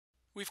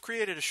We've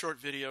created a short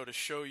video to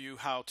show you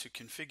how to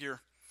configure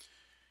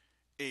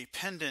a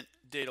pendant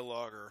data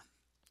logger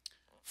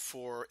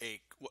for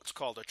what's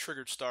called a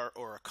triggered start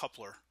or a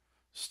coupler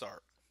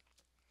start.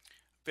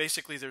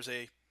 Basically, there's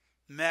a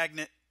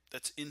magnet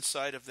that's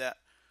inside of that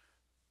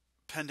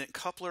pendant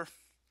coupler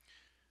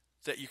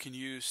that you can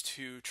use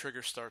to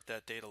trigger start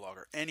that data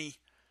logger. Any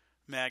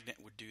magnet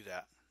would do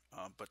that,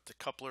 but the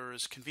coupler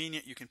is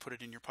convenient. You can put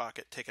it in your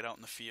pocket, take it out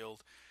in the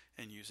field,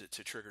 and use it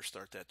to trigger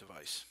start that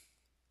device.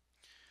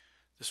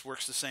 This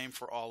works the same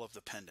for all of the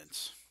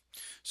pendants.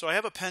 So I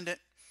have a pendant,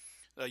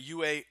 a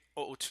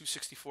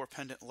UA00264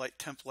 pendant light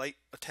temp light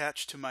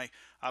attached to my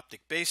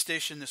optic base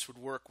station. This would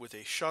work with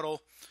a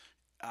shuttle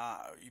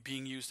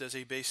being used as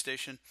a base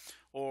station,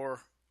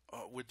 or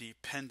with the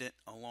pendant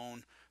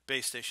alone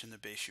base station, the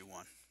base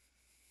U1.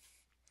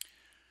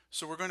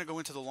 So we're going to go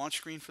into the launch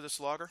screen for this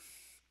logger,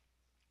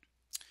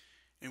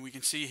 and we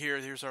can see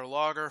here's our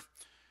logger.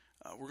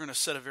 We're going to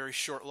set a very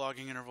short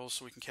logging interval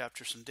so we can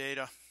capture some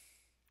data.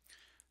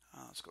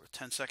 Let's go to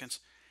 10 seconds.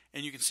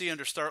 And you can see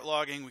under start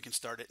logging, we can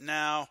start it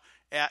now,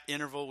 at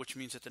interval, which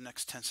means at the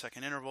next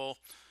 10-second interval,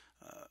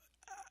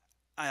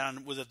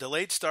 with a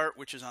delayed start,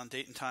 which is on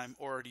date and time,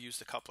 or to use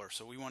the coupler.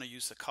 So we want to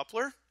use the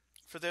coupler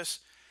for this.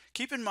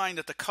 Keep in mind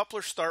that the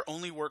coupler start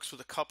only works with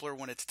a coupler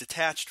when it's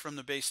detached from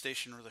the base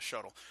station or the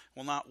shuttle. It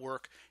will not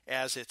work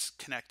as it's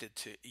connected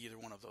to either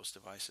one of those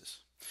devices.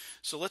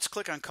 So let's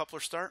click on coupler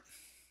start.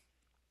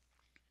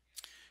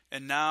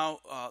 And now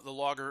the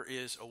logger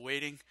is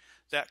awaiting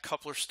that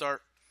coupler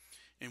start,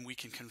 and we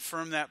can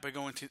confirm that by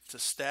going to the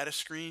status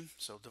screen.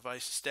 So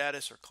device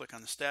status, or click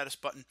on the status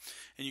button,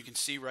 and you can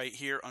see right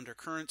here under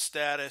current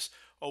status,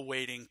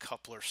 awaiting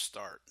coupler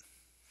start.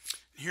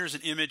 Here's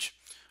an image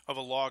of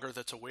a logger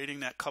that's awaiting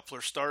that coupler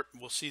start.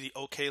 We'll see the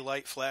OK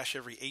light flash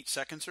every 8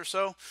 seconds or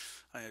so.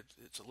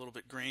 It's a little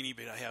bit grainy,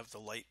 but I have the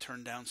light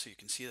turned down so you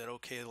can see that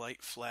OK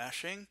light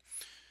flashing.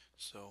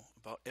 So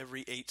about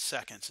every 8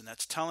 seconds, and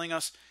that's telling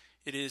us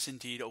it is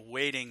indeed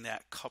awaiting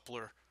that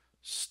coupler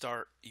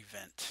start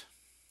event.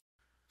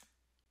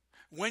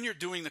 When you're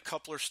doing the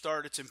coupler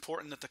start, it's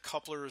important that the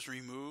coupler is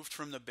removed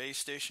from the base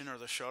station or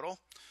the shuttle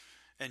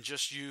and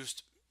just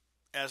used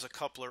as a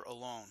coupler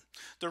alone.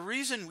 The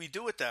reason we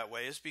do it that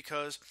way is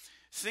because,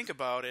 think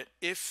about it,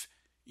 if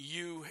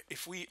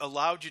we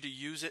allowed you to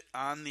use it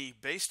on the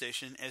base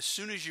station, as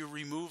soon as you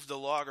remove the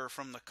logger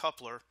from the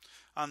coupler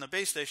on the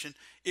base station,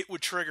 it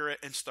would trigger it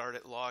and start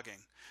it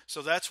logging.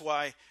 So that's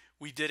why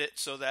we did it,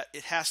 so that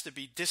it has to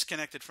be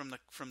disconnected from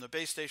the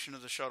base station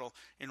of the shuttle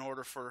in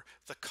order for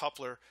the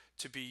coupler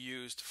to be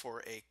used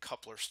for a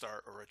coupler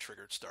start or a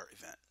triggered start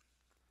event.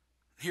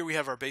 Here we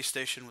have our base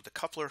station with the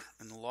coupler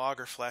and the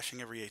logger flashing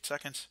every 8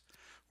 seconds.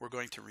 We're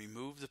going to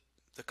remove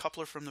the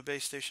coupler from the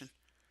base station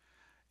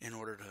in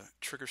order to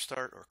trigger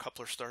start or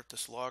coupler start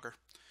this logger.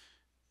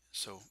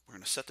 So we're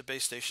going to set the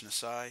base station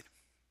aside,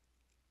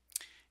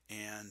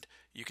 and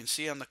you can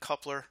see on the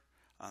coupler,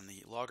 on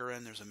the logger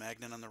end, there's a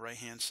magnet on the right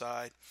hand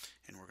side,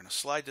 and we're going to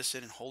slide this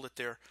in and hold it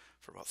there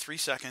for about 3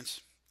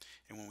 seconds.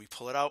 And when we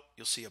pull it out,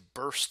 you'll see a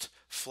burst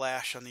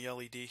flash on the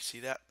LED. See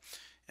that?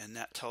 And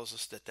that tells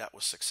us that that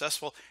was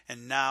successful.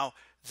 And now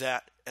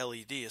that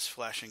LED is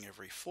flashing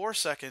every 4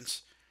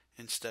 seconds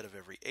instead of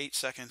every 8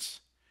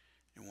 seconds.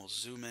 And we'll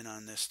zoom in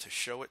on this to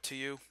show it to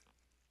you.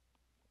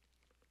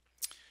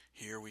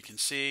 Here we can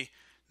see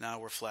now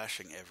we're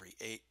flashing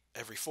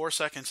every 4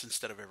 seconds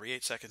instead of every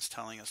 8 seconds,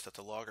 telling us that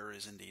the logger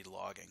is indeed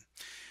logging.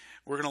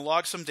 We're going to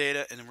log some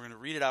data, and then we're going to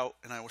read it out,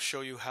 and I will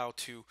show you how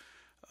to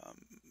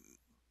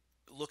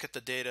look at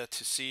the data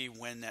to see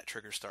when that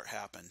trigger start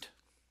happened.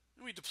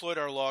 We deployed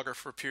our logger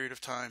for a period of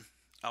time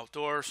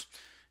outdoors,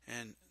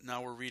 and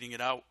now we're reading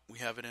it out. We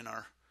have it in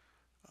our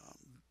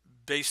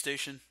base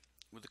station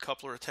with the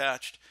coupler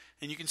attached,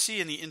 and you can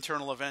see in the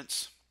internal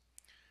events,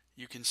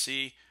 you can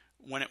see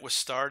when it was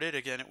started.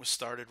 Again, it was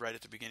started right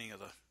at the beginning of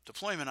the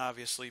deployment,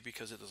 obviously,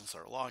 because it doesn't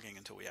start logging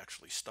until we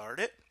actually start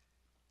it.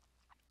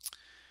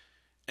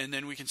 And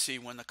then we can see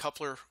when the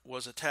coupler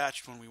was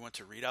attached, when we went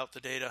to read out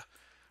the data,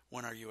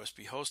 when our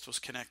USB host was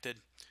connected,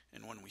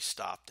 and when we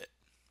stopped it.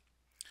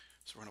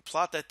 So we're going to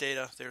plot that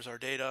data. There's our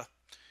data,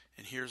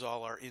 and here's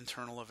all our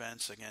internal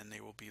events. Again, they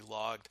will be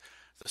logged.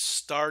 The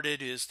started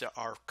is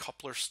our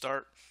coupler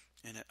start,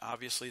 and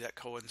obviously that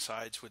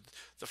coincides with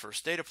the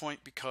first data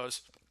point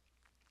because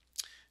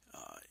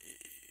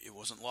it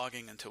wasn't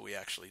logging until we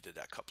actually did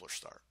that coupler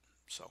start.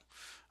 So,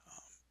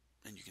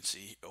 and you can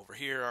see over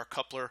here our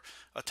coupler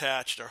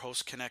attached, our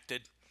host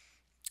connected,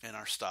 and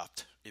our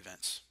stopped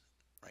events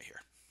right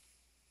here.